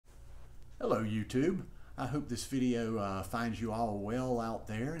Hello YouTube. I hope this video finds you all well out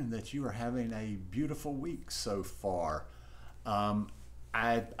there and that you are having a beautiful week so far. Um,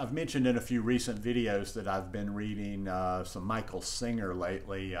 I've mentioned in a few recent videos that I've been reading some Michael Singer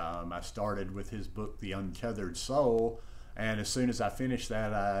lately. I started with his book The Untethered Soul, and as soon as I finished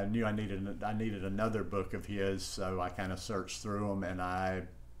that I knew I needed another book of his, so I kind of searched through them and I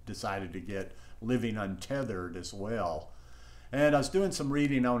decided to get Living Untethered as well. And I was doing some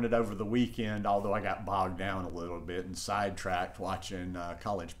reading on it over the weekend, although I got bogged down a little bit and sidetracked watching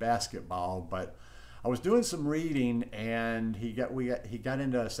college basketball. But I was doing some reading, and he got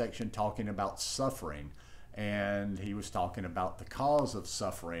into a section talking about suffering, and he was talking about the cause of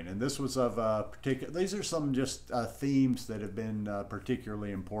suffering. And this was of a particular. These are some just themes that have been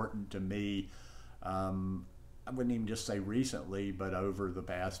particularly important to me. I wouldn't even just say recently, but over the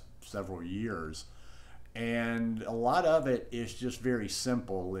past several years. And a lot of it is just very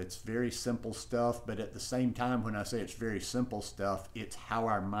simple. It's very simple stuff, but at the same time, when I say it's very simple stuff, it's how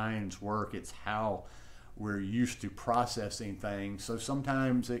our minds work. It's how we're used to processing things. So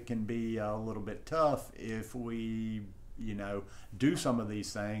sometimes it can be a little bit tough if we, do some of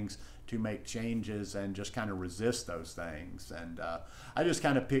these things to make changes and just kind of resist those things. And I just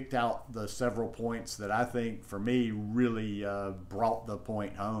kind of picked out the several points that I think for me really brought the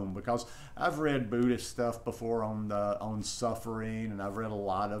point home, because I've read Buddhist stuff before on suffering, and I've read a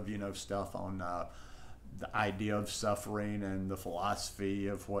lot of stuff on the idea of suffering and the philosophy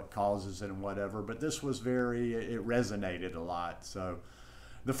of what causes it and whatever. But this was it resonated a lot. So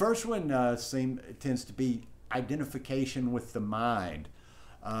the first one tends to be identification with the mind.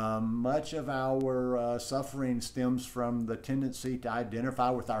 Much of our suffering stems from the tendency to identify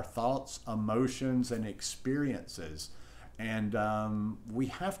with our thoughts, emotions, and experiences. And we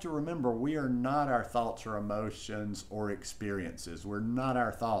have to remember, we are not our thoughts or emotions or experiences. We're not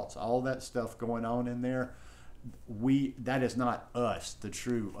our thoughts. All that stuff going on in there, that is not us, the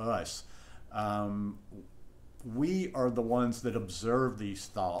true us. We are the ones that observe these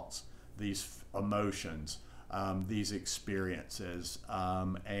thoughts, these emotions, these experiences,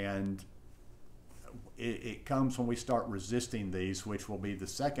 and it comes when we start resisting these, which will be the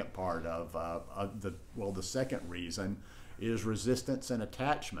second part of the second reason is resistance and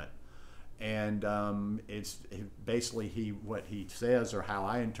attachment. And it's basically what he says, or how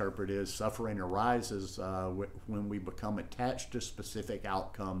I interpret is, suffering arises when we become attached to specific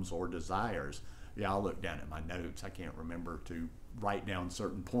outcomes or desires. Yeah, I'll look down at my notes. I can't remember to write down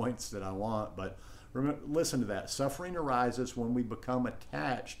certain points that I want, but listen to that. Suffering arises when we become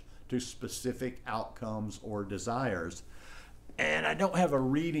attached to specific outcomes or desires. And I don't have a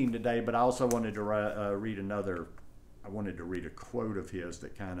reading today, but I also wanted to read I wanted to read a quote of his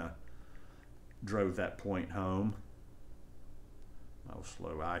that kind of drove that point home. I'll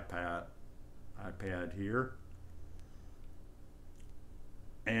slow iPad here.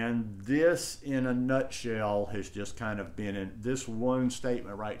 And this, in a nutshell, has just kind of been this one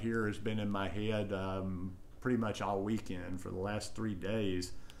statement right here has been in my head pretty much all weekend for the last 3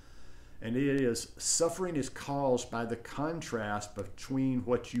 days. And it is, suffering is caused by the contrast between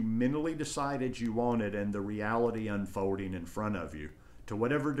what you mentally decided you wanted and the reality unfolding in front of you. To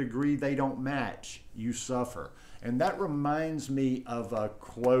whatever degree they don't match, you suffer. And that reminds me of a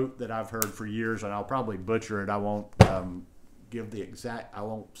quote that I've heard for years, and I'll probably butcher it. I won't I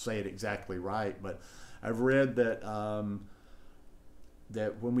won't say it exactly right, but I've read that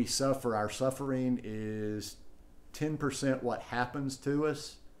that when we suffer, our suffering is 10% what happens to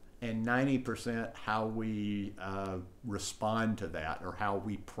us and 90% how we respond to that, or how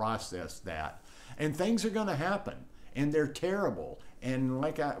we process that. And things are going to happen, and they're terrible. And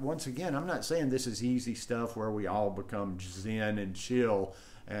once again, I'm not saying this is easy stuff where we all become zen and chill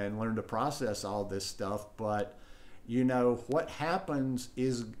and learn to process all this stuff, but what happens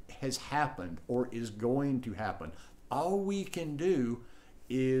has happened or is going to happen. All we can do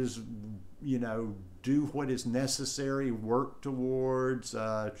is, do what is necessary, work towards,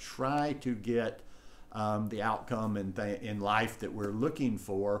 try to get the outcome in life that we're looking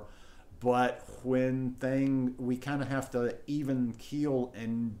for. But we kind of have to even keel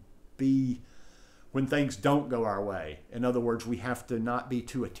and be when things don't go our way. In other words, we have to not be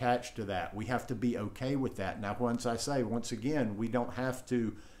too attached to that. We have to be okay with that. Now, once again, we don't have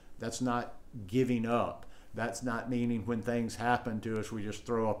to, that's not giving up. That's not meaning when things happen to us, we just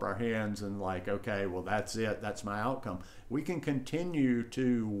throw up our hands and okay, well, that's it. That's my outcome. We can continue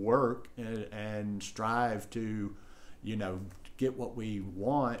to work and strive to, get what we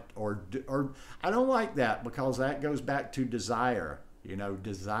want, or I don't like that, because that goes back to desire,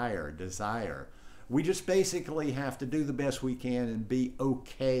 desire. We just basically have to do the best we can and be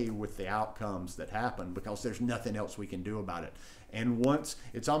okay with the outcomes that happen, because there's nothing else we can do about it. And once,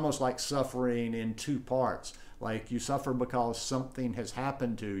 it's almost like suffering in two parts. Like, you suffer because something has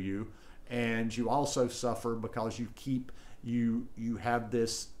happened to you, and you also suffer because you have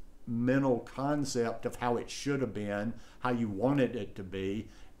this mental concept of how it should have been, how you wanted it to be,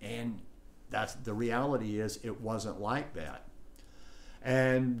 and that's the reality is it wasn't like that.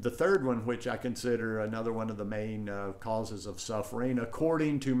 And the third one, which I consider another one of the main causes of suffering,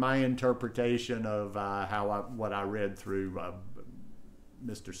 according to my interpretation of what I read through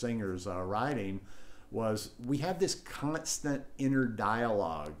Mr. Singer's writing, was we have this constant inner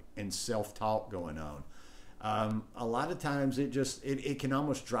dialogue and self-talk going on. A lot of times it can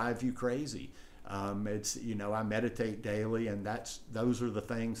almost drive you crazy. It's, you know, I meditate daily, and those are the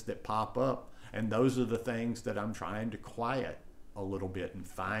things that pop up, and those are the things that I'm trying to quiet a little bit and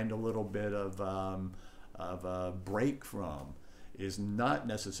find a little bit of a break from, is not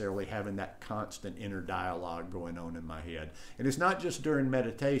necessarily having that constant inner dialogue going on in my head. And it's not just during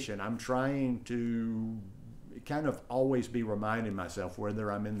meditation. I'm trying to kind of always be reminding myself, whether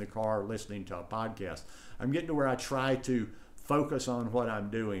I'm in the car listening to a podcast, I'm getting to where I try to focus on what I'm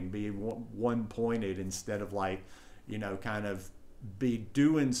doing, be one-pointed, instead of, like, you know, kind of be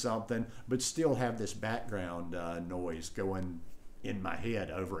doing something but still have this background noise going in my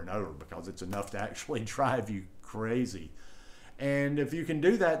head over and over, because it's enough to actually drive you crazy. And if you can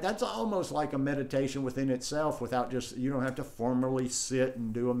do that, that's almost like a meditation within itself, without just, you don't have to formally sit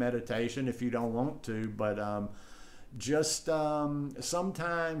and do a meditation if you don't want to, but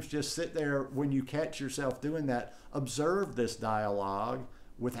sometimes just sit there when you catch yourself doing that, observe this dialogue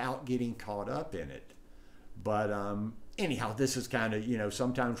without getting caught up in it. But anyhow, this is kind of, you know,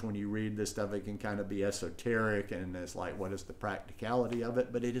 sometimes when you read this stuff, it can kind of be esoteric, and it's like, what is the practicality of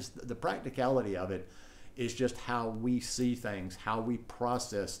it? But it is, the practicality of it is just how we see things, how we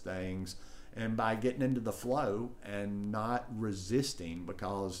process things, and by getting into the flow and not resisting,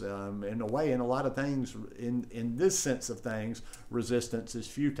 because in a way, in a lot of things, in this sense of things, resistance is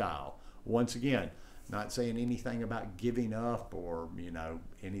futile. Once again, not saying anything about giving up or, you know,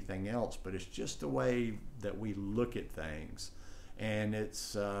 anything else, but it's just the way that we look at things. And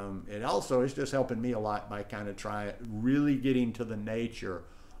it's it also is just helping me a lot by kind of really getting to the nature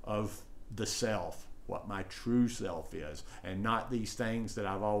of the self, what my true self is, and not these things that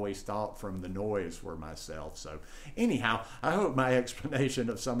I've always thought from the noise were myself. So anyhow, I hope my explanation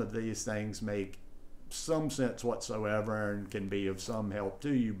of some of these things make some sense whatsoever and can be of some help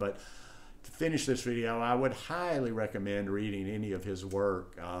to you. But to finish this video, I would highly recommend reading any of his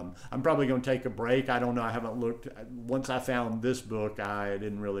work. I'm probably going to take a break. I don't know. I haven't looked. Once I found this book, I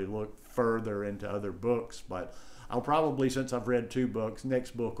didn't really look further into other books. But I'll probably, since I've read 2 books,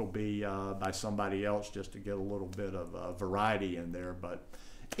 next book will be by somebody else, just to get a little bit of variety in there. But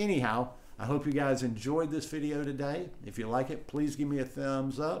anyhow, I hope you guys enjoyed this video today. If you like it, please give me a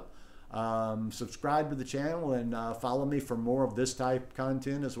thumbs up. Subscribe to the channel, and follow me for more of this type of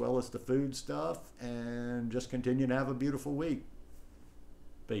content, as well as the food stuff, and just continue to have a beautiful week.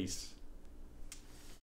 Peace.